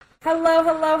Hello,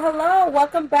 hello, hello.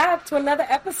 Welcome back to another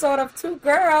episode of Two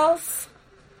Girls.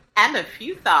 And a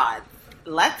few thoughts.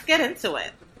 Let's get into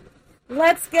it.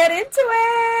 Let's get into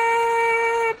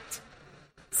it.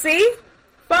 See?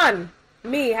 Fun.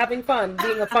 Me having fun,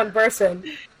 being a fun person.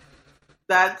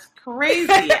 That's crazy.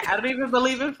 I don't even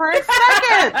believe it for a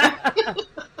second.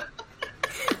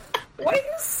 What are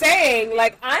you saying?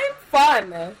 Like, I'm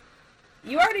fun.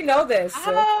 You already know this.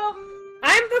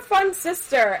 I'm the fun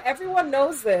sister. Everyone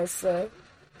knows this. I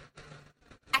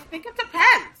think it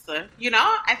depends.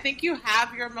 I think you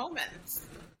have your moments.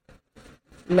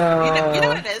 No. You know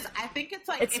what it is? I think it's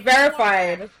like... It's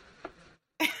verified.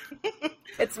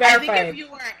 It's verified. I think if you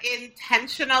are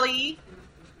intentionally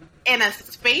in a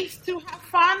space to have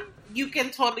fun, you can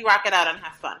totally rock it out and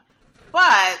have fun.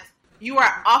 But you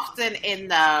are often in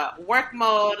the work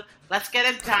mode. Let's get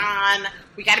it done.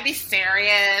 We got to be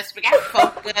serious. We got to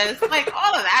focus. Like,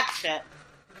 all of that shit.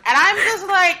 And I'm just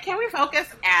like, can we focus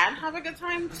and have a good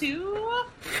time too?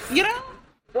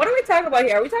 What are we talking about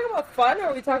here? Are we talking about fun or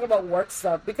are we talking about work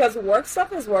stuff? Because work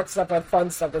stuff is work stuff and fun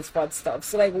stuff is fun stuff.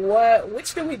 So, like,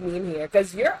 which do we mean here?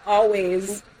 Because you're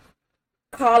always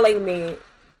calling me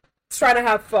trying to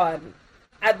have fun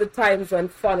at the times when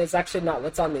fun is actually not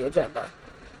what's on the agenda.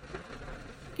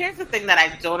 Here's the thing that I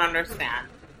don't understand.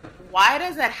 Why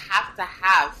does it have to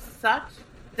have such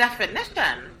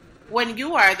definition when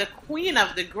you are the queen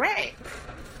of the gray?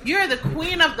 You're the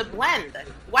queen of the blend.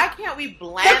 Why can't we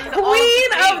blend? The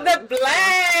queen of the blend.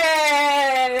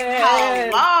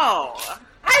 Hello.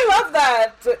 I love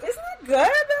that. Isn't that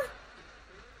good?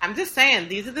 I'm just saying,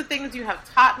 these are the things you have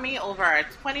taught me over our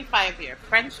 25-year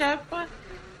friendship.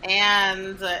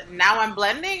 And now I'm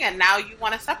blending, and now you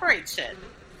want to separate shit.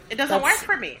 It doesn't work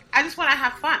for me. I just want to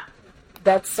have fun.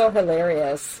 That's so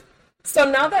hilarious. So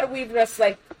now that we've just,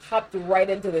 hopped right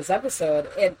into this episode,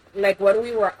 when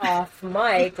we were off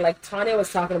mic, Tanya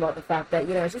was talking about the fact that,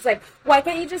 she's like, why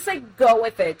can't you just, go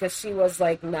with it? Because she was,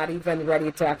 not even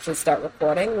ready to actually start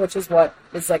recording, which is what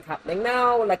is, happening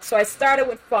now. So I started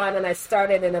with fun, and I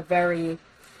started in a very,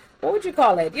 what would you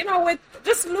call it? With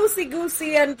just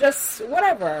loosey-goosey and just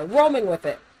whatever, roaming with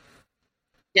it.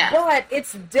 Yeah. But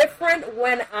it's different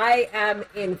when I am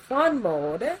in fun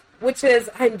mode, which is,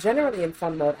 I'm generally in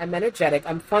fun mode. I'm energetic.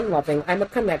 I'm fun-loving. I'm a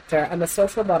connector. I'm a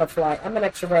social butterfly. I'm an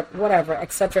extrovert, whatever,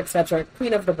 etc.,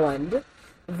 queen of the blend.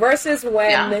 Versus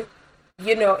when,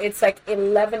 it's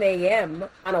 11 a.m.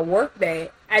 on a work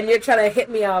day, and you're trying to hit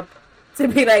me up to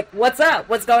be like, what's up?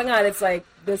 What's going on? It's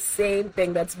the same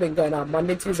thing that's been going on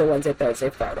Monday, Tuesday, Wednesday, Thursday,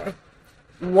 Friday.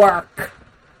 Work.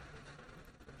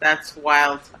 That's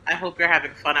wild. I hope you're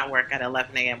having fun at work at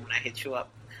 11 a.m. when I hit you up.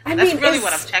 That's really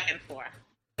what I'm checking for.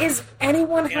 Is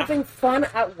anyone having fun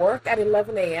at work at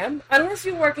 11 a.m.? Unless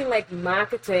you're working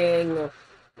marketing,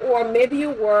 or maybe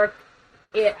you work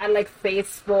at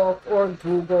Facebook or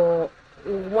Google,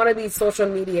 one of these social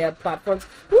media platforms.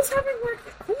 Who's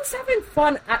having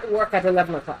fun at work at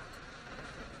 11 o'clock?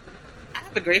 I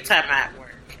have a great time at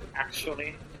work,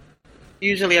 actually.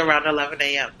 Usually around 11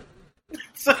 a.m.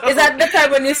 So, is that the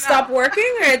time when you stop working,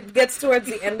 or it gets towards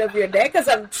the end of your day? Because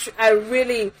I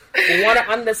really want to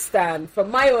understand for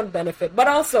my own benefit, but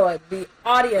also the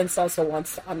audience also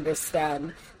wants to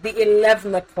understand the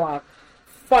 11 o'clock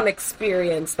fun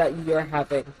experience that you're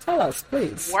having. Tell us,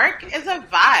 please. Work is a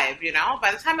vibe,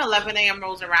 By the time 11 a.m.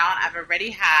 rolls around, I've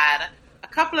already had a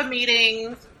couple of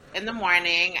meetings in the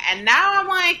morning, and now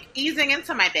I'm easing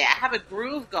into my day. I have a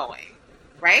groove going,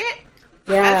 right?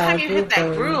 Yeah, by the time you hit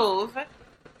that groove,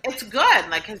 it's good.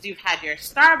 Because you've had your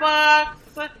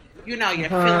Starbucks, you're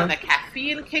feeling the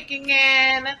caffeine kicking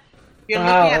in. You're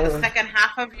looking at the second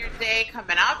half of your day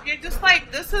coming up. You're just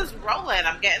this is rolling.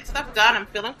 I'm getting stuff done. I'm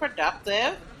feeling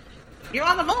productive. You're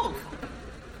on the move.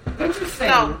 Interesting.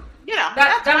 So,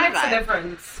 that makes a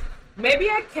difference.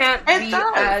 Maybe I can't be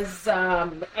as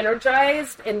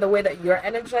energized in the way that you're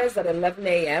energized at 11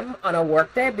 a.m. on a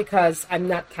workday because I'm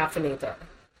not caffeinated.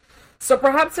 So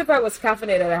perhaps if I was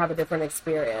caffeinated, I'd have a different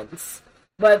experience.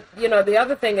 But, the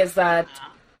other thing is that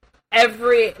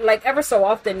ever so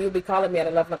often you'll be calling me at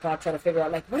 11 o'clock trying to figure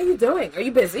out, what are you doing? Are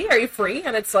you busy? Are you free?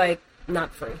 And it's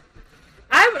not free.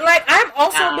 I'm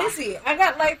also busy. I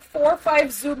got 4 or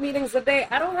 5 Zoom meetings a day.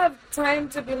 I don't have time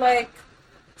to be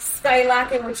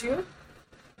skylacking with you.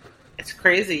 It's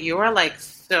crazy. You are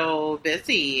so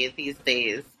busy these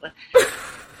days.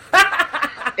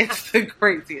 It's the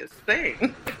craziest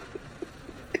thing.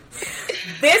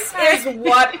 This is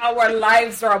what our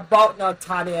lives are about now,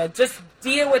 Tanya. Just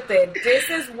deal with it. This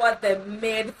is what the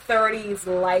mid-30s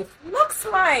life looks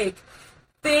like.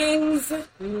 Things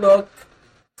look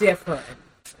different.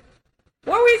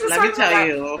 What were we just talking about?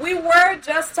 You. We were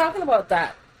just talking about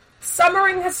that.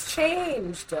 Summering has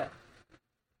changed.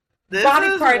 This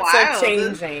Body parts wild. are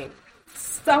changing.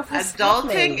 Stuff is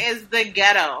Adulting is the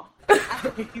ghetto.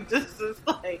 This is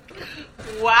like,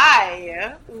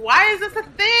 why? Why is this a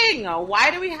thing?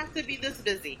 Why do we have to be this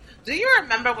busy? Do you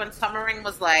remember when summering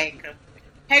was like,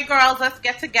 hey girls, let's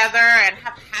get together and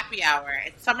have happy hour.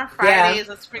 It's summer Fridays,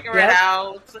 let's figure it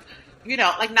out. You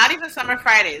know, like not even summer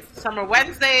Fridays, summer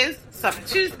Wednesdays, summer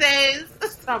Tuesdays,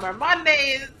 summer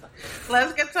Mondays.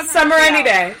 Let's get some summer any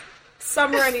day.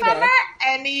 Summer any day. Summer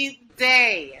any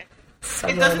day.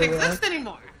 It doesn't exist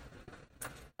anymore.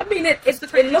 I mean, it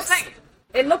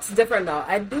looks different now.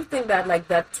 I do think that like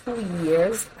that 2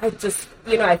 years, I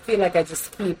feel like I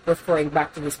just keep referring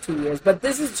back to this 2 years. But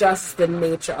this is just the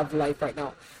nature of life right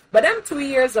now. But them 2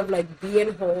 years of like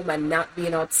being home and not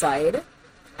being outside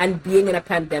and being in a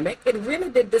pandemic, it really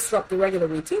did disrupt the regular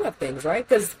routine of things, right?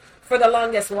 Because for the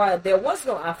longest while, there was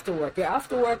no after work. Your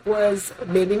after work was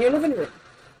maybe in your living room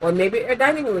or maybe your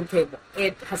dining room table.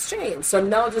 It has changed. So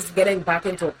now just getting back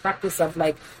into a practice of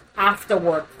like after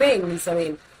work things. I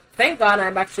mean, thank God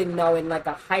I'm actually now in like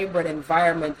a hybrid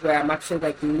environment where I'm actually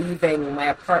like leaving my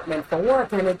apartment for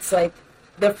work. And it's like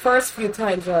the first few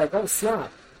times you're like, oh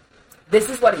snap, this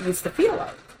is what it used to feel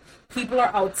like. People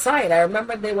are outside. I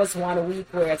remember there was 1 week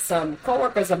where some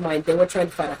coworkers of mine, they were trying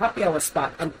to find a happy hour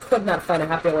spot and could not find a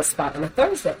happy hour spot on a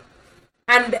Thursday.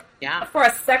 And for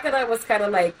a second I was kind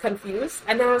of like confused.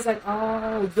 And then I was like,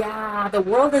 oh yeah, the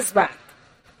world is back.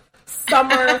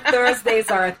 Summer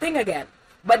Thursdays are a thing again.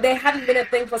 But they hadn't been a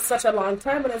thing for such a long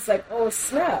time, and it's like, oh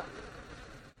snap.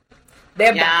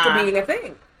 They're back to being a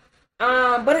thing.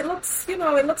 But it looks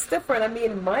different. I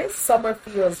mean, my summer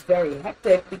feels very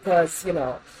hectic because,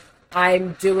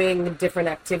 I'm doing different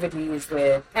activities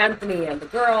with Anthony and the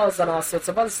girls and all sorts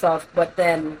of other stuff, but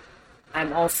then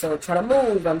I'm also trying to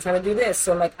move, I'm trying to do this.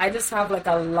 So, like, I just have, like,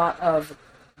 a lot of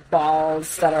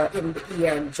balls that are in the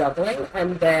air and juggling,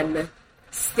 and then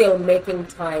still making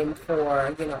time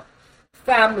for,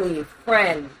 family,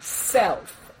 friends,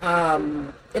 self.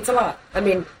 It's a lot. I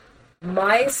mean,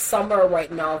 my summer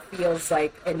right now feels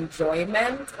like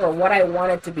enjoyment, or what I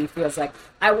want it to be feels like.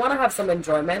 I want to have some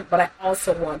enjoyment, but I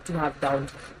also want to have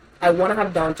downtime. I want to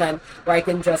have downtime where I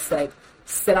can just like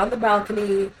sit on the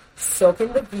balcony, soak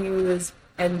in the views,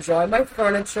 enjoy my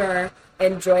furniture,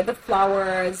 enjoy the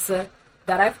flowers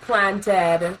that I've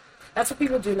planted. That's what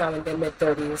people do now in their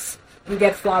mid-30s. You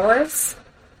get flowers,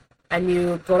 and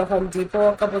you go to Home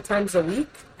Depot a couple of times a week,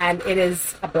 and it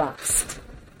is a blast.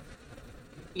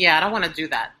 Yeah, I don't want to do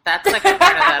that. That's like a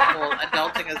part of that whole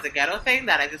adulting as the ghetto thing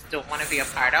that I just don't want to be a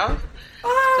part of.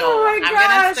 Oh my gosh.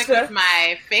 I'm going to stick with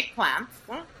my fake plants.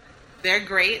 They're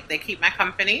great. They keep my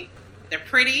company. They're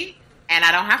pretty. And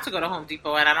I don't have to go to Home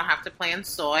Depot, and I don't have to play in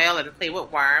soil and play with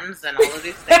worms and all of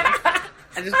these things.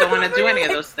 I just don't want to do any of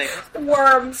those things.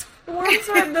 Worms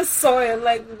are in the soil.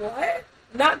 Like, what?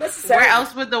 Not necessarily. Where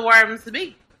else would the worms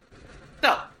be?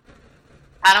 So,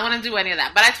 I don't want to do any of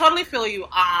that. But I totally feel you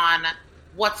on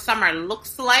what summer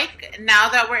looks like now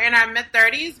that we're in our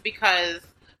mid-30s, because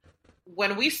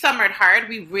when we summered hard,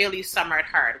 we really summered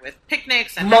hard with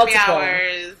picnics and happy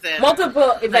hours and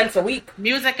multiple events a week,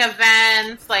 music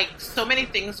events, like so many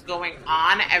things going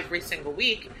on every single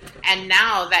week. And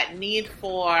now that need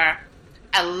for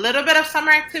a little bit of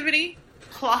summer activity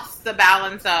plus the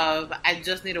balance of I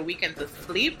just need a weekend to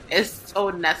sleep is so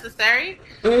necessary.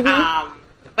 Mm-hmm.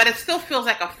 But it still feels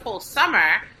like a full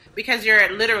summer because you're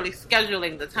literally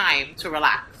scheduling the time to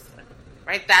relax,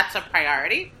 right? That's a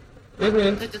priority.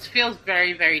 Mm-hmm. It just feels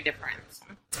very, very different.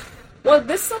 Well,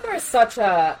 this summer is such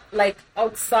a, like,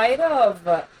 outside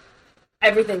of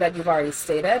everything that you've already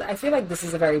stated, I feel like this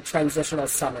is a very transitional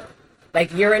summer.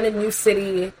 Like, you're in a new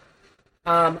city,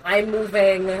 I'm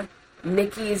moving,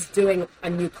 Nikki's doing a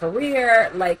new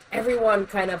career, like, everyone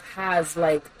kind of has,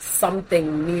 like,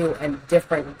 something new and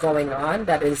different going on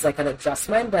that is, like, an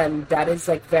adjustment, and that is,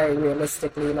 like, very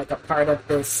realistically, like, a part of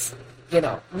this,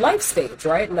 life stage,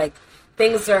 right? Like,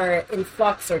 things are in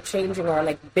flux or changing, or,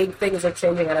 like, big things are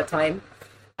changing at a time.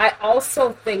 I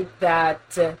also think that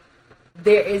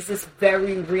there is this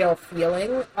very real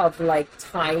feeling of, like,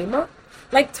 time.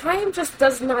 Like, time just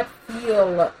does not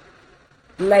feel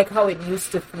like how it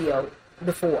used to feel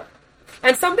before.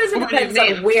 And sometimes it depends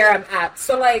on where I'm at.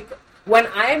 So, like, when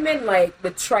I'm in, like, the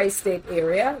tri-state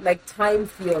area, like, time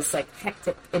feels, like,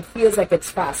 hectic. It feels like it's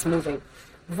fast-moving.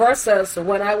 Versus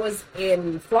when I was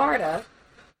in Florida,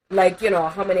 like,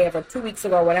 how many ever, 2 weeks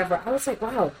ago or whatever, I was like,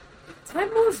 wow,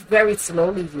 time moves very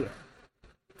slowly here.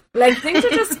 Like, things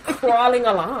are just crawling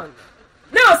along.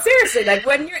 No, seriously, like,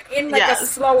 when you're in, like, a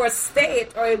slower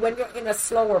state, or when you're in a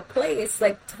slower place,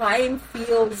 like, time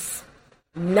feels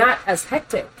not as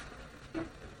hectic.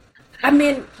 I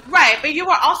mean, right, but you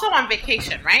were also on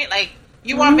vacation, right? Like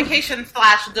you were on vacation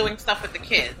 / doing stuff with the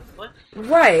kids,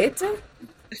 right?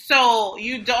 So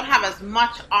you don't have as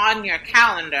much on your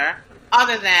calendar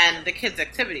other than the kids'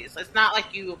 activities. It's not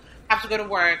like you have to go to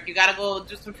work, you got to go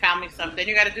do some family stuff, then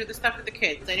you got to do the stuff with the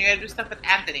kids, then you got to do stuff with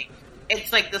Anthony.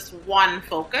 It's like this one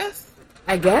focus,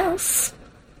 I guess.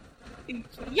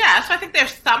 Yeah, so I think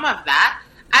there's some of that.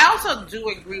 I also do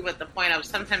agree with the point of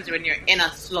sometimes when you're in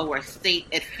a slower state,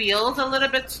 it feels a little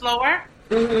bit slower.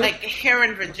 Like here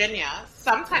in Virginia,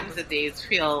 sometimes the days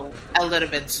feel a little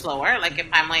bit slower. Like if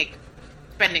I'm like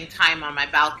spending time on my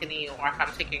balcony or if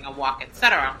I'm taking a walk,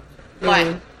 etc. But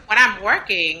when I'm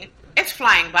working, it's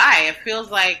flying by. It feels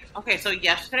like, okay, so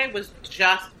yesterday was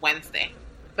just Wednesday,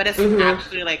 but it's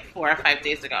actually like 4 or 5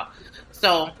 days ago.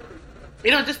 So,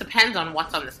 it just depends on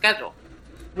what's on the schedule.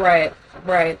 Right.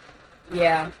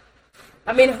 Yeah.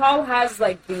 I mean, how has,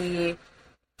 like, the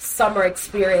summer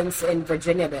experience in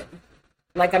Virginia been?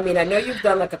 Like, I mean, I know you've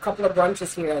done, like, a couple of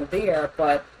brunches here and there,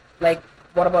 but, like,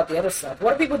 what about the other stuff?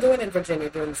 What are people doing in Virginia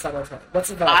during the summertime? What's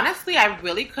it about? Honestly, I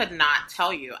really could not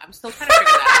tell you. I'm still trying to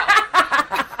figure that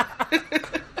out.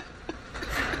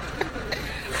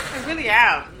 I really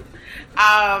am.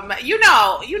 You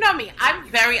know me. I'm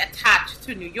very attached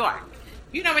to New York.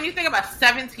 When you think about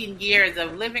 17 years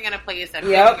of living in a place and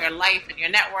living your life and your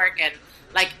network and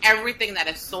like everything that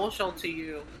is social to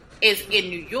you is in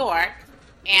New York,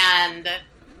 and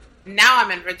now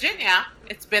I'm in Virginia.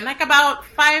 It's been like about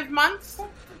 5 months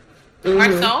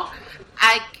or so.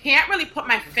 I can't really put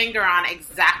my finger on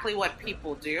exactly what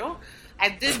people do. I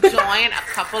did join a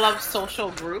couple of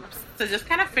social groups to just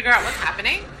kind of figure out what's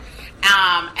happening.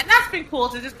 And that's been cool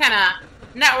to just kind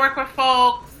of network with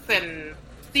folks and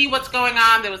see what's going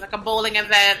on. There was like a bowling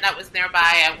event that was nearby.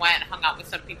 I went and hung out with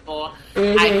some people.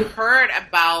 I heard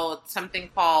about something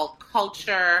called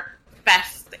Culture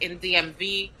Fest in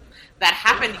DMV that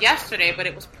happened yesterday, but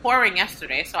it was pouring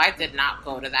yesterday, so I did not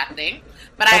go to that thing.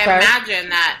 But I imagine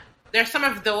that there's some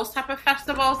of those type of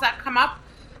festivals that come up.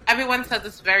 Everyone says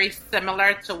it's very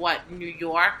similar to what New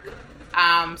York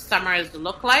summers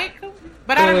look like,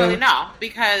 but I don't really know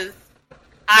because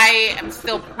I am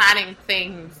still planning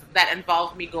things that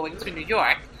involve me going to New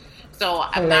York, so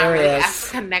I'm not really as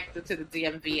connected to the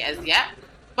DMV as yet.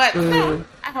 But no,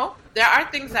 I hope there are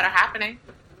things that are happening.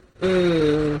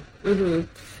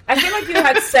 I feel like you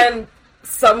had sent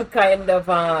some kind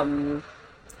of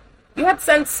you had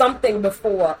sent something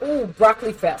before. Ooh,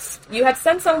 Broccoli Fest. You had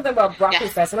sent something about Broccoli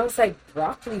Fest, and I was like,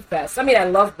 Broccoli Fest? I mean, I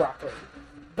love broccoli.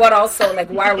 But also, like,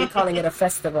 why are we calling it a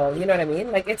festival? You know what I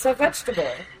mean? Like, it's a vegetable.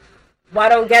 Well, I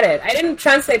don't get it. I didn't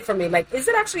translate for me. Like, is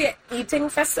it actually an eating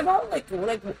festival? Like,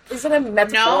 is it a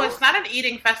metaphor? No, it's not an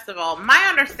eating festival. My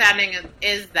understanding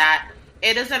is that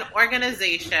it is an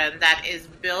organization that is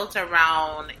built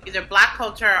around either Black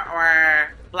culture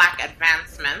or Black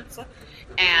advancements.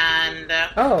 And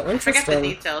I forget the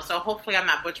details, so hopefully I'm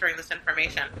not butchering this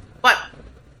information. But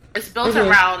it's built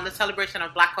around the celebration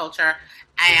of Black culture,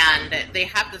 and they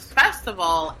have this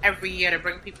festival every year to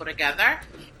bring people together.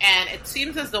 And it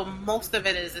seems as though most of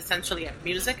it is essentially a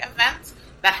music event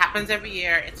that happens every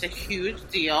year. It's a huge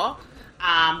deal,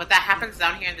 but that happens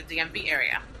down here in the DMV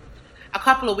area. A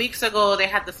couple of weeks ago, they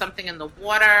had the Something in the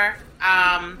Water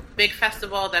big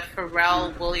festival that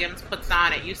Pharrell Williams puts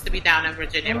on. It used to be down in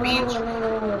Virginia Beach,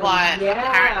 but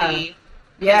apparently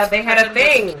they had a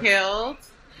thing. Killed.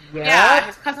 Yeah,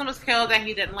 his cousin was killed, and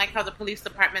he didn't like how the police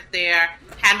department there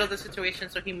handled the situation,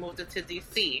 so he moved it to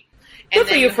DC. And good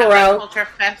for you, Pharrell. Culture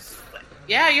Fest.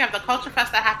 Yeah, you have the Culture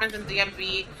Fest that happens in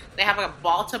DMV. They have a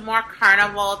Baltimore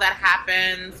Carnival that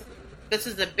happens. This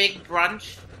is a big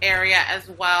brunch area as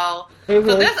well. So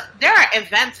there are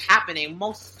events happening.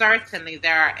 Most certainly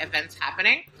there are events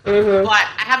happening. But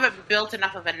I haven't built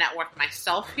enough of a network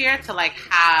myself here to like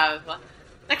have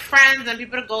like friends and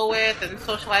people to go with and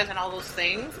socialize and all those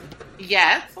things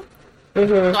yet. So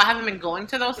I haven't been going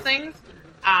to those things.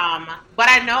 But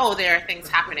I know there are things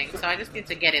happening. So I just need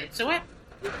to get into it.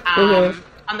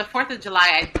 On the 4th of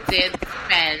July, I did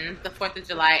spend the 4th of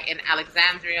July in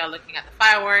Alexandria looking at the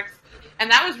fireworks. And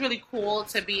that was really cool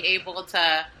to be able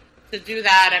to do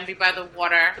that and be by the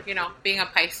water. Being a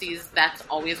Pisces, that's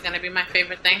always going to be my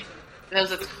favorite thing. There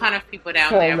was a ton of people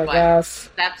down there, but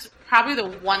that's probably the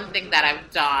one thing that I've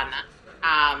done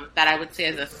that I would say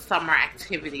is a summer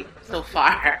activity so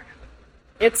far.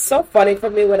 It's so funny for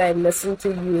me when I listen to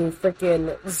you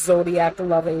freaking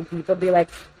zodiac-loving people be like,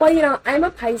 well, I'm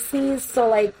a Pisces, so,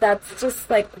 like, that's just,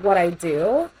 like, what I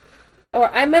do. Or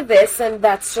I'm a this, and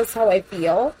that's just how I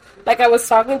feel. Like, I was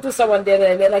talking to someone the other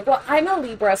day, and they're like, well, I'm a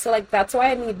Libra, so, like, that's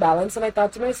why I need balance. And I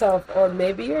thought to myself, or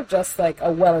maybe you're just, like,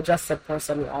 a well-adjusted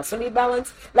person who also need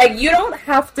balance. Like, you don't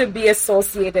have to be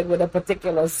associated with a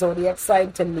particular zodiac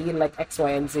sign to need, like, X,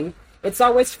 Y, and Z. It's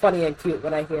always funny and cute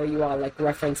when I hear you all, like,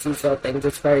 reference these little things.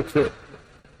 It's very cute.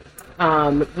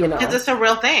 You know. Is this a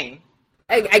real thing?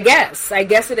 I guess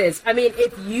it is. I mean,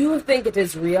 if you think it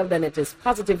is real, then it is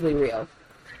positively real.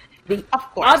 Of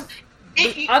course.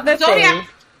 The other thing...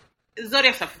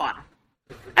 Zodiacs are fun.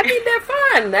 I mean, they're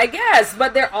fun, I guess,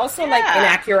 but they're also, like,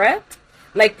 inaccurate.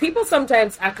 Like, people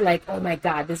sometimes act like, oh my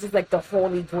god, this is, like, the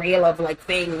holy grail of, like,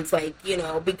 things, like, you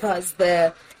know, because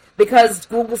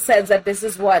Google says that this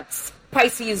is what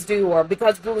Pisces do, or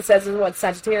because Google says this is what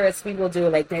Sagittarius people do,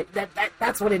 like,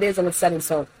 that's what it is, and it's set in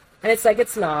stone. And it's like,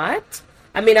 it's not.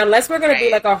 I mean, unless we're going to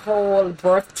do, like, a whole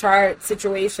birth chart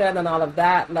situation and all of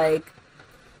that, like,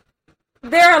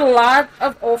 there are a lot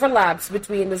of overlaps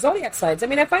between the zodiac signs. I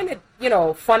mean, I find it, you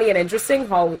know, funny and interesting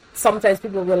how sometimes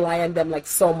people rely on them, like,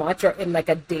 so much, or in, like,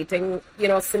 a dating, you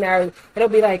know, scenario. It'll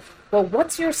be like, well,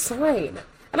 what's your sign?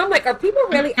 And I'm like, are people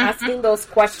really asking those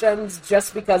questions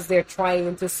just because they're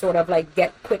trying to sort of, like,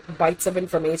 get quick bites of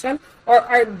information?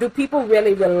 Or do people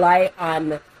really rely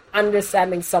on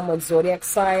understanding someone's zodiac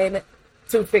sign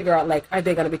to figure out, like, are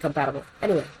they going to be compatible?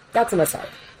 Anyway, that's an aside.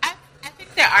 I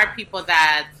think there are people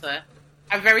that...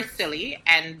 are very silly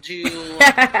and do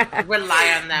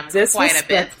rely on them quite a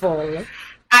bit.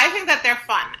 I think that they're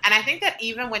fun. And I think that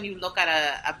even when you look at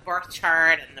a birth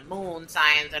chart and the moon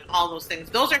signs and all those things,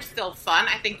 those are still fun.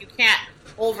 I think you can't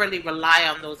overly rely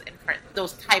on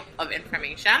those type of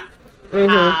information.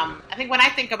 Mm-hmm. I think when I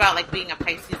think about, like, being a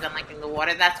Pisces and liking the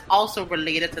water, that's also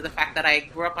related to the fact that I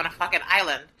grew up on a fucking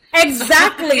island.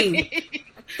 Exactly.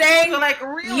 Thank so, like,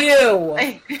 really, you.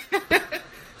 Like,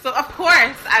 so, of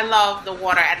course, I love the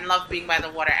water and love being by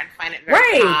the water and find it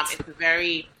very calm. It's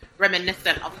very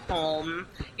reminiscent of home.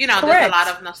 You know, there's a lot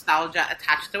of nostalgia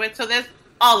attached to it. So there's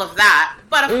all of that.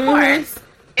 But, of course,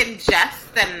 in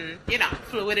jest and, you know,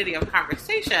 fluidity of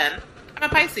conversation, I'm a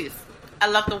Pisces. I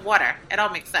love the water. It all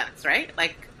makes sense, right?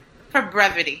 Like, for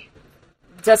brevity.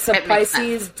 Just a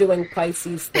Pisces doing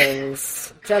Pisces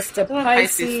things. Just a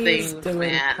Pisces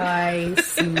doing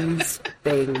Pisces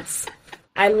things.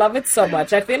 I love it so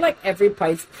much. I feel like every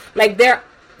Pisces, like, there are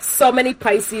so many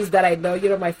Pisces that I know, you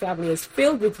know, my family is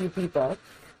filled with you people.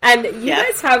 And you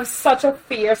guys have such a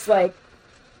fierce, like,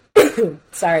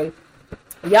 sorry.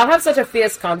 Y'all have such a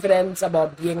fierce confidence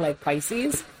about being, like,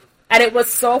 Pisces. And it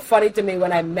was so funny to me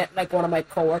when I met, like, one of my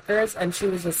coworkers, and she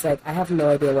was just like, I have no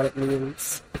idea what it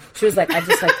means. She was like, I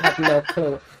just, like, have no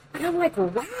clue. And I'm like,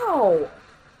 wow,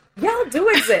 y'all do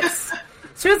exist.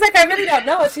 She was like, I really don't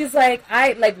know. She's like,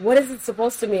 what is it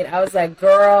supposed to mean? I was like,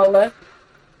 girl,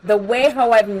 the way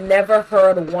how I've never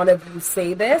heard one of you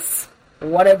say this,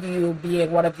 one of you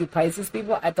being one of you Pisces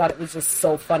people, I thought it was just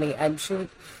so funny. And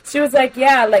she was like,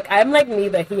 yeah, like, I'm, like,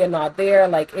 neither here nor there.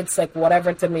 Like, it's, like,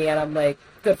 whatever to me. And I'm like,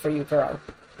 good for you, girl.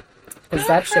 Because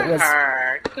that shit was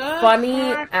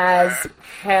funny as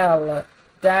hell.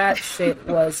 That shit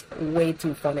was way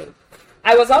too funny.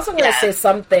 I was also going to say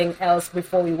something else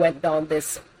before we went down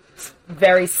this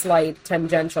very slight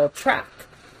tangential track.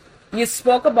 You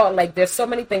spoke about, like, there's so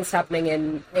many things happening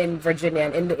in Virginia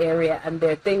and in the area, and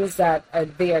there are things that are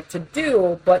there to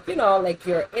do, but, you know, like,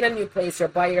 you're in a new place, you're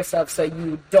by yourself, so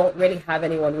you don't really have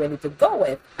anyone really to go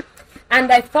with.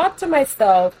 And I thought to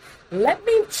myself, let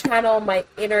me channel my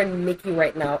inner Nikki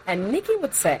right now. And Nikki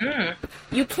would say,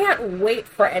 you can't wait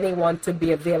for anyone to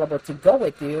be available to go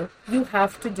with you. You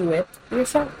have to do it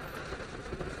yourself.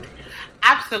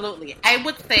 Absolutely. I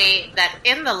would say that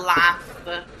in the last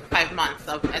 5 months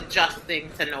of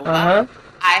adjusting to Nova,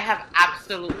 I have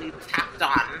absolutely tapped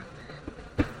on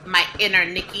my inner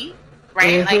Nikki.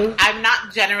 Right? Like, I'm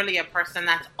not generally a person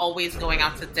that's always going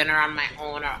out to dinner on my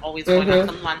own or always going out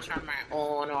to lunch on my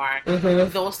own or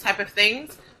those type of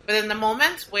things. But in the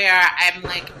moments where I'm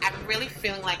like, I'm really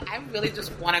feeling like I really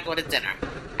just want to go to dinner.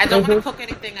 I don't want to cook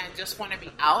anything. I just want to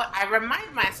be out. I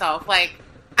remind myself, like,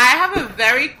 I have a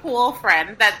very cool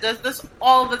friend that does this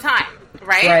all the time.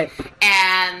 Right?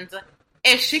 And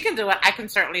if she can do it, I can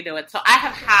certainly do it. So I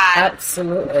have had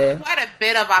quite a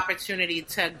bit of opportunity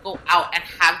to go out and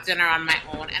have dinner on my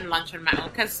own and lunch on my own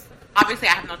because obviously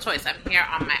I have no choice. I'm here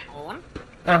on my own.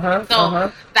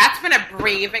 That's been a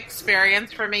brave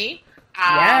experience for me.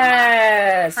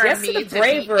 Yes. For me to the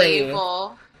bravery. Be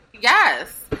able,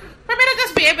 yes. For for me to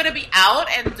just be able to be out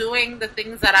and doing the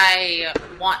things that I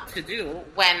want to do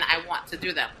when I want to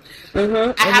do them.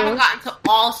 I haven't gotten to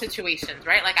all situations,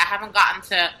 right? Like, I haven't gotten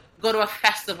to go to a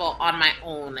festival on my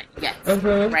own yet,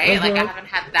 right? Like, I haven't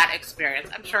had that experience.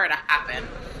 I'm sure it'll happen.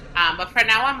 But for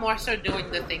now, I'm more so doing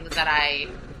the things that I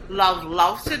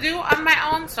love to do on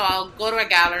my own. So I'll go to a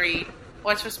gallery,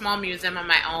 watch a small museum on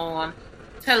my own,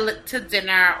 to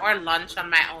dinner or lunch on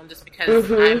my own, just because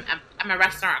I'm a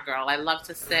restaurant girl. I love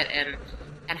to sit and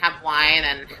have wine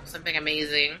and have something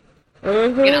amazing.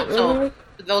 So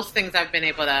those things I've been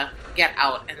able to get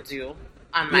out and do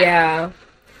on my own.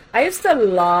 I used to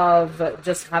love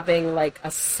just having like a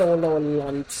solo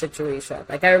lunch situation.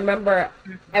 Like, I remember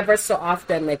ever so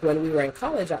often, like when we were in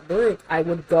college at Baruch, I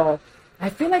would go. I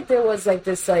feel like there was like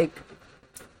this like,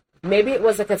 maybe it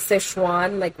was like a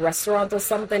Sichuan like restaurant or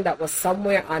something that was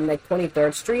somewhere on like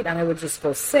 23rd Street, and I would just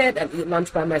go sit and eat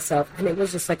lunch by myself, and it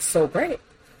was just like so great.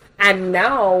 And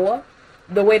now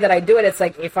the way that I do it, it's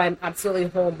like if I'm absolutely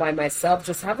home by myself,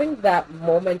 just having that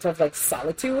moment of like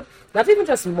solitude, not even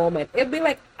just moment, it'd be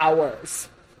like hours.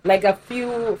 Like a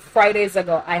few Fridays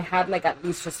ago, I had like at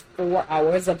least just 4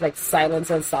 hours of like silence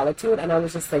and solitude, and I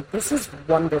was just like, this is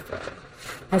wonderful.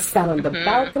 I sat on the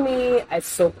balcony, I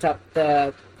soaked up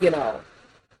the,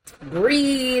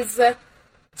 breeze,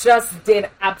 just did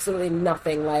absolutely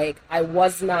nothing. Like, I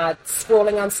was not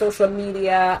scrolling on social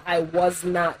media, I was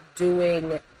not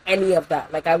doing any of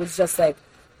that. Like, I was just like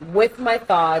with my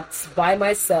thoughts, by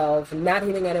myself, not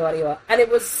hitting anybody up, and it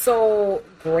was so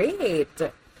great.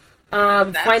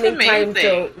 Finding amazing. Time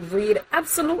to read.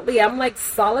 Absolutely. I'm like,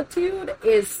 solitude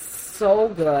is so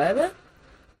good.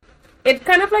 It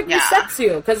kind of like resets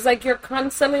you, because like you're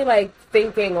constantly like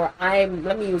thinking, or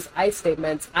let me use I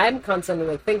statements. I'm constantly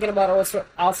like thinking about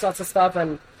all sorts of stuff,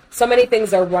 and so many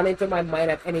things are running through my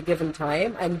mind at any given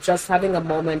time, and just having a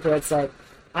moment where it's like,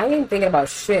 I ain't thinking about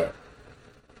shit.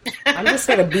 I'm just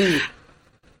gonna be.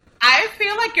 I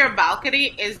feel like your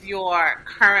balcony is your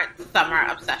current summer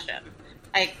obsession.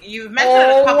 Like, you've mentioned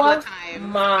it a couple of times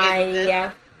in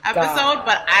this episode,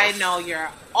 but I know you're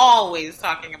always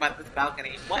talking about this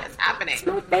balcony. What is happening? It's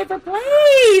my favorite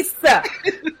place.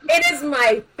 It is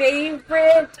my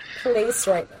favorite place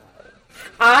right now.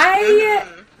 I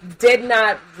did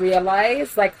not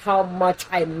realize like how much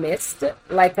I missed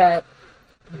like a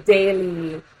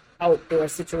daily outdoor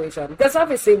situation, because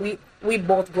obviously we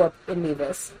both grew up in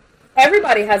Nevis.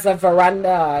 Everybody has a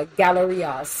veranda,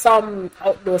 galleria, some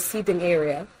outdoor seating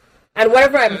area. And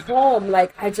whenever I'm home,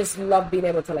 like, I just love being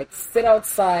able to, like, sit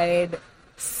outside,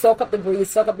 soak up the breeze,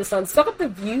 soak up the sun, soak up the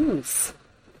views.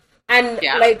 And,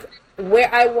 like,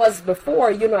 where I was before,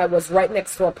 I was right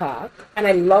next to a park, and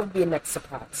I love being next to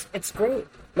parks. It's great.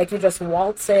 Like, you just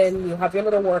waltz in, you have your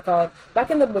little workout.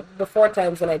 Back in the before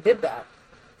times when I did that.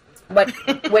 But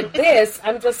with this,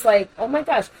 I'm just like, oh my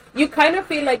gosh. You kind of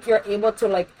feel like you're able to,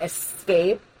 like,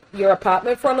 escape your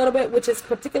apartment for a little bit, which is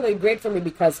particularly great for me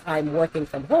because I'm working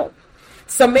from home.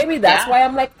 So maybe that's why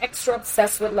I'm, like, extra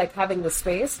obsessed with, like, having the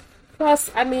space.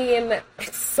 Plus, I mean,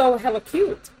 it's so hella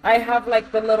cute. I have,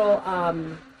 like, the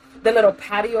little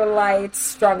patio lights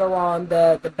strung around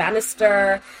the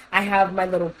banister. I have my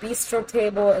little bistro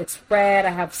table. It's red. I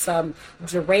have some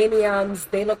geraniums.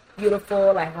 They look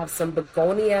beautiful. I have some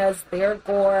begonias. They're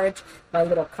gorgeous. My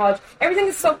little couch. Everything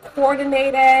is so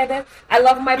coordinated. I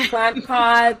love my plant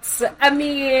pots. I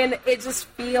mean, it just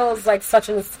feels like such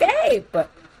an escape.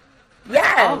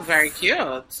 Yes. Oh, very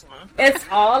cute. It's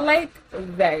all, like,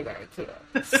 very, very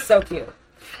cute. So cute.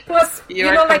 Plus,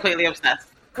 You're completely obsessed.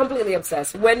 Completely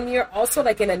obsessed. When you're also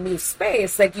like in a new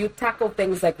space, like you tackle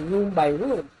things like room by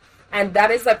room, and that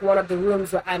is like one of the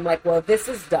rooms where I'm like, well, this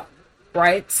is done,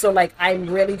 right? So like I'm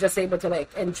really just able to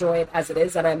like enjoy it as it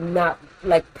is, and I'm not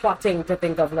like plotting to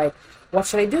think of like, what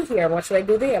should I do here and what should I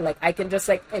do there? Like I can just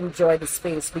like enjoy the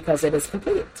space because it is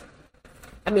complete.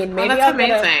 I mean, maybe that's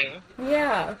amazing.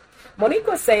 Yeah. Monique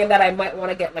was saying that I might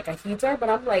want to get like a heater, but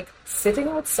I'm like, sitting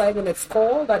outside when it's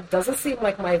cold, that doesn't seem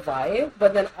like my vibe.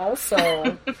 But then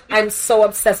also, I'm so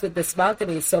obsessed with this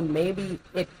balcony, so maybe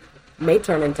it may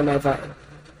turn into my vibe.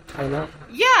 I don't know.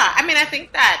 Yeah, I mean, I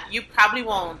think that you probably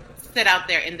won't sit out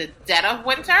there in the dead of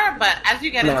winter, but as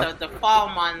you get into the fall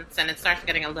months and it starts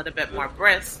getting a little bit more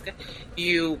brisk,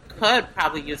 you could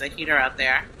probably use a heater out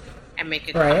there and make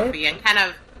it comfy and kind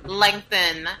of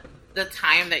lengthen the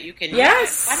time that you can use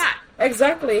it. Why not?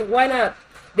 Exactly. Why not?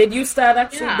 Did you start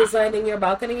actually designing your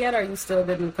balcony yet, or you still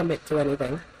didn't commit to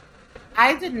anything?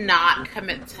 I did not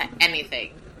commit to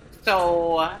anything.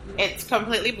 So it's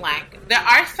completely blank. There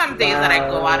are some days that I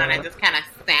go out and I just kind of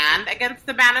stand against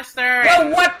the banister. Well,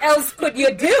 what else could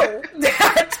you do?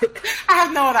 I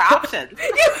have no other options.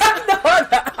 You have no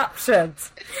other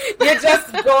options. You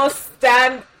just go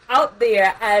stand out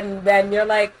there and then you're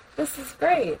like, this is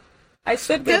great. I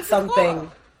should get something,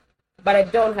 cool. But I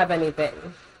don't have anything.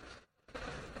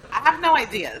 I have no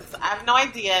ideas. I have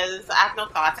no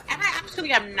thoughts. And I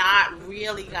actually am not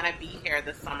really going to be here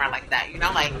this summer like that. You know,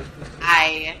 like,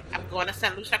 I'm going to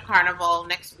St. Lucia Carnival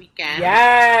next weekend.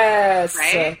 Yes.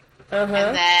 Right? Uh-huh.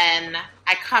 And then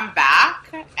I come back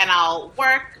and I'll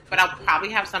work, but I'll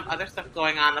probably have some other stuff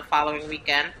going on the following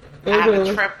weekend. I have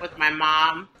a trip with my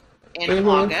mom in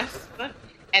August.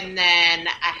 And then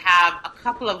I have a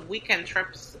couple of weekend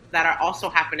trips that are also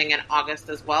happening in August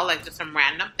as well, like just some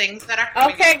random things that are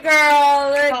coming. Okay,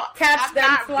 girl, so catch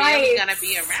them flights. I'm not really gonna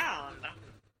be around.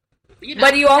 You know,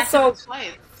 but you also,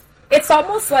 it's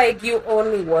almost like you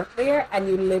only work there and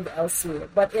you live elsewhere.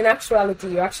 But in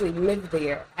actuality, you actually live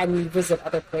there and you visit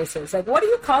other places. Like, what do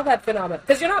you call that phenomenon?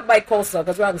 Because you're not bi-coastal,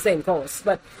 because we're on the same coast.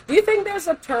 But do you think there's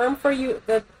a term for you,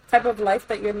 the type of life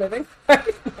that you're living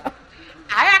right now?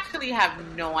 I actually have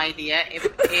no idea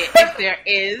if there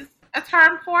is a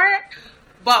term for it.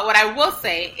 But what I will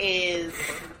say is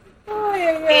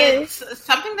it's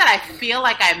something that I feel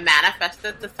like I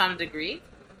manifested to some degree.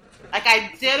 Like,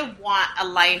 I did want a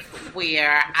life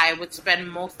where I would spend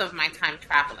most of my time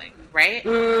traveling, right?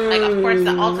 Like, of course,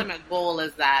 the ultimate goal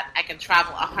is that I can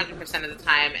travel 100% of the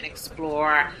time and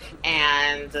explore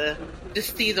and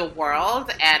just see the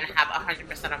world and have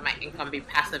 100% of my income be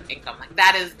passive income. Like,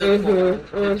 that is the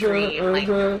goal, the dream,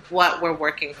 like, what we're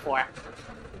working for.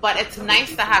 But it's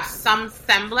nice to have some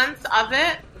semblance of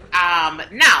it.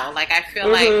 Now, like, I feel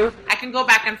like I can go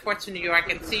back and forth to New York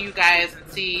and see you guys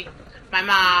and see my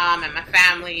mom and my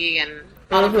family and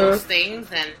all of those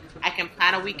things, and I can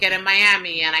plan a weekend in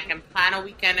Miami and I can plan a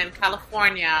weekend in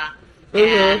California,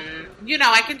 and you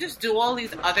know, I can just do all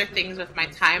these other things with my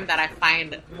time that I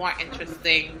find more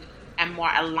interesting and more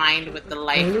aligned with the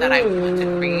life that I want to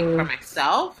create for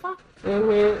myself.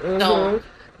 So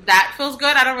that feels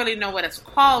good. I don't really know what it's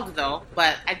called though,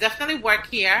 but I definitely work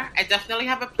here. I definitely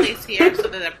have a place here, so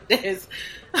that there's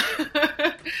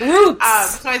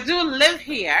roots. So I do live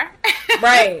here.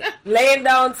 Right. Laying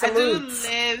down some roots. I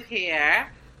do live here.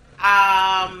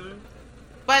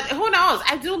 But who knows?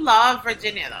 I do love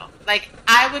Virginia though. Like,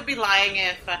 I would be lying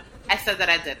if I said that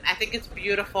I didn't. I think it's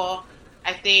beautiful.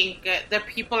 I think the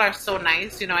people are so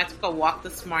nice. You know, I took a walk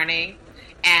this morning,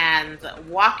 and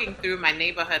walking through my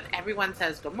neighborhood, everyone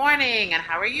says good morning and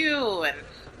how are you and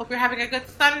hope you're having a good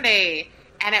Sunday.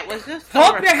 And it was just so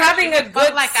hope you're having a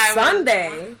good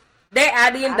Sunday. They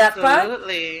add in that part?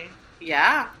 Absolutely.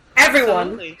 Yeah.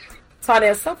 Everyone. Absolutely.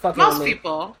 Tanya, so fucking most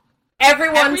people. Every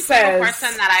says. Every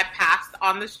person that I passed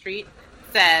on the street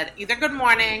said either good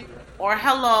morning or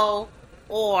hello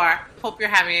or hope you're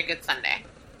having a good Sunday.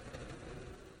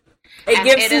 It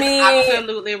is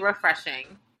absolutely refreshing.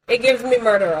 It gives me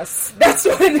murderous. That's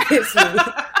what it gives me.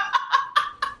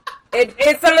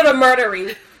 It's a little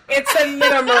murdery. It's a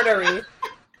little murdery.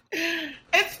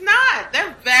 It's not.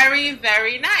 They're very,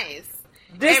 very nice.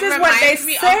 This is what they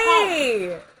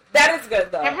say. That is good,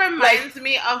 though. It reminds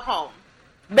me of home.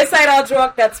 Beside all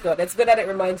joke, that's good. It's good that it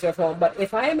reminds you of home. But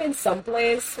if I'm in some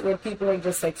place where people are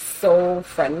just, like, so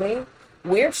friendly,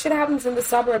 weird shit happens in the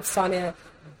suburbs, Tanya.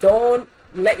 Don't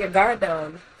let your guard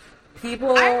down.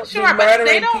 People be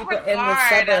murdering people in the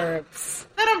suburbs.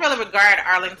 They don't really regard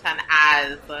Arlington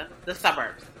as the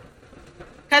suburbs.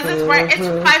 Because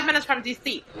it's 5 minutes from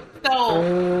D.C. So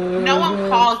no one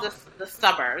calls this the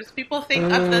suburbs. People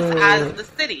think of this as the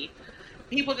city.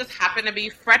 People just happen to be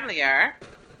friendlier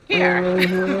here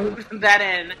than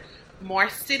in more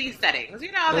city settings.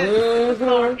 You know, there's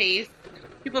slower pace.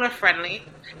 People are friendly.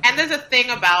 And there's a thing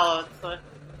about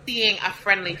seeing a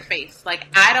friendly face. Like,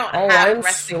 I don't have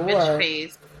resting bitch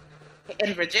face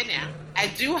in Virginia. I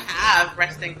do have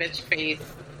resting bitch face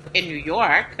in New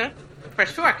York, for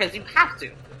sure, because you have to.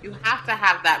 You have to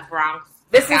have that Bronx.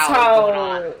 This is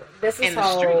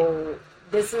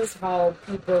how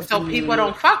people. So people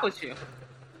don't fuck with you.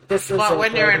 But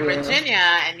when you're in Virginia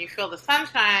and you feel the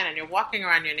sunshine and you're walking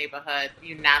around your neighborhood,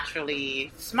 you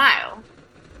naturally smile.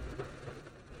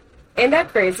 Ain't that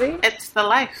crazy? It's the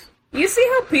life. You see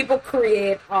how people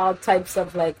create all types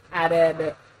of, like,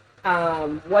 added,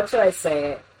 what should I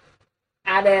say?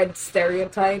 Added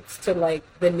stereotypes to, like,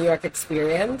 the New York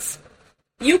experience.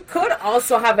 You could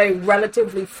also have a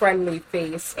relatively friendly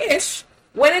face-ish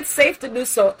when it's safe to do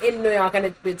so in New York,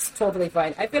 and it's totally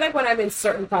fine. I feel like when I'm in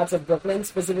certain parts of Brooklyn,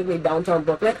 specifically downtown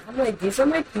Brooklyn, I'm like, these are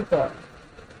my people.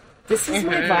 This is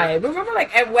my vibe. Remember,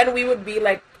 like, when we would be,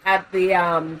 like, at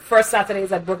the first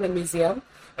Saturdays at Brooklyn Museum?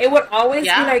 It would always be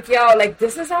like, yo, like,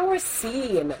 this is our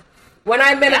scene. When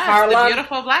I'm in Harlem, the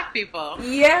beautiful black people.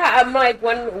 Yeah, I'm like,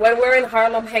 when we're in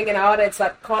Harlem hanging out, it's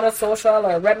like Corner Social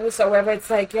or Red Rooster or wherever, it's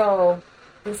like, yo,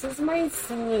 this is my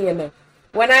scene.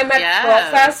 When I'm at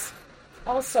Curl Fest,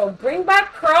 also, bring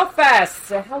back Curl Fest.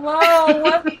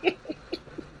 Hello.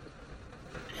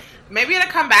 Maybe it'll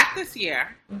come back this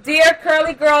year. Dear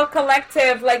Curly Girl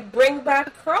Collective, like, bring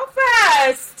back Curl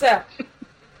Fest.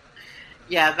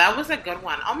 Yeah, that was a good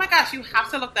one. Oh my gosh, you have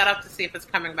to look that up to see if it's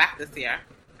coming back this year.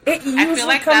 It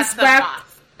usually comes back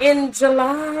in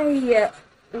July.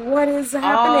 What is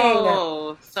happening?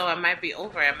 Oh, so it might be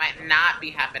over. It might not be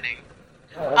happening.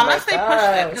 Unless they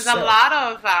pushed it. Because a lot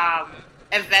of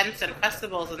events and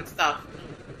festivals and stuff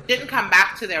didn't come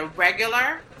back to their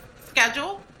regular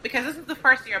schedule. Because this is the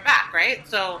first year back, right?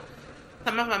 So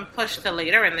some of them pushed to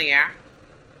later in the year.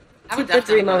 I would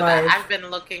definitely do that. I've been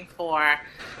looking for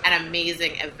an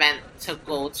amazing event to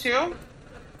go to.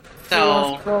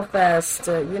 So, Curl Fest,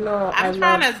 you know, I'm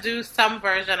trying to do some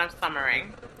version of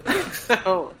summering.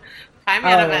 So, find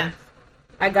me an event.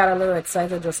 I got a little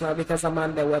excited just now because I'm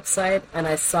on their website and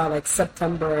I saw like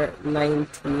September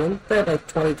 19th, like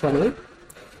 2020.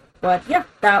 But yeah,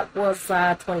 that was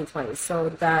 2020, so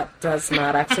that does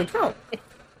not actually count.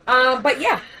 But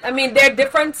yeah, I mean, there are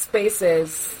different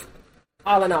spaces,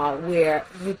 all in all, where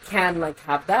you can like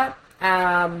have that.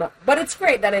 But it's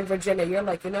great that in Virginia, you're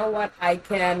like, you know what, I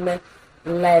can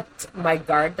let my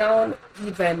guard down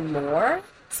even more.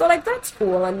 So, like, that's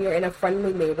cool, and you're in a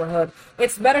friendly neighborhood.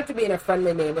 It's better to be in a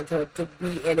friendly neighborhood to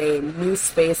be in a new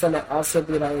space and then also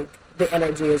be, like, the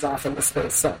energy is off in the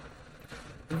space. So,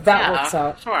 that works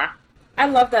out. Sure. I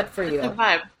love that for you. It's a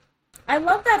vibe. I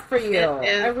love that for you.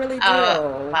 I really do.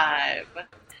 Vibe.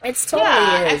 It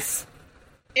totally is.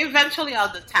 Eventually,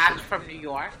 I'll detach from New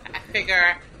York. I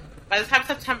figure by the time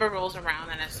September rolls around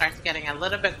and it starts getting a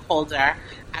little bit colder,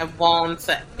 I won't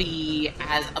be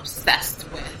as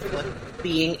obsessed with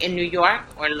being in New York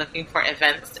or looking for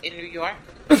events in New York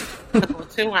to go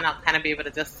to, and I'll kind of be able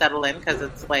to just settle in because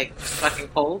it's like fucking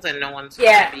cold and no one's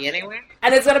going to be anywhere.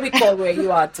 And it's going to be cold where you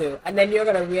are too. And then you're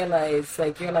going to realize,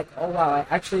 like, you're like, oh wow, I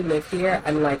actually live here,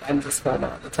 and like, I'm just home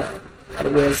all the time.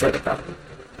 And where's it from?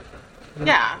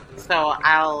 Yeah, so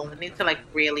I'll need to like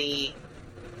really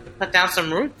put down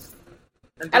some roots.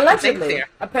 Allegedly,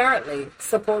 apparently,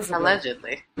 supposedly.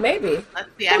 Allegedly. Maybe. Let's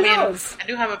see. I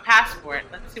do have a passport.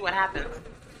 Let's see what happens.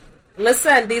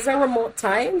 Listen, these are remote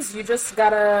times. You just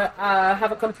gotta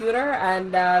have a computer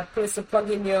and place a plug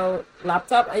in your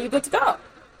laptop, and you're good to go.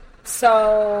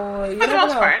 So, you never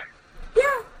know.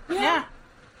 Yeah.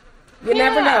 You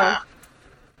never know.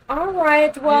 All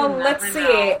right, well, let's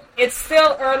see. It's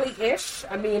still early-ish.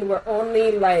 I mean, we're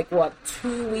only, like,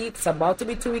 2 weeks, about to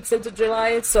be 2 weeks into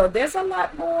July, so there's a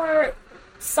lot more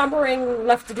summering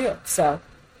left to do, so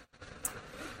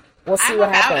we'll see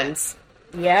what happens.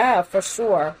 Yeah, for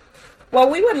sure. Well,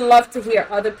 we would love to hear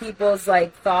other people's,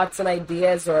 like, thoughts and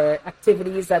ideas or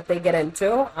activities that they get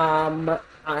into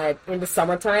in the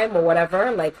summertime or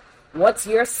whatever. Like, what's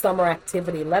your summer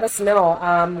activity? Let us know.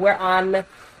 We're on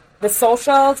the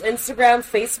socials, Instagram,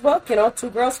 Facebook, you know, Two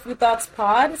Girls, Few Thoughts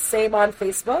Pod, same on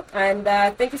Facebook. And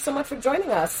thank you so much for joining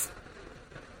us.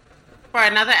 For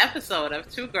another episode of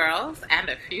Two Girls and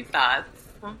a Few Thoughts.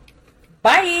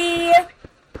 Bye!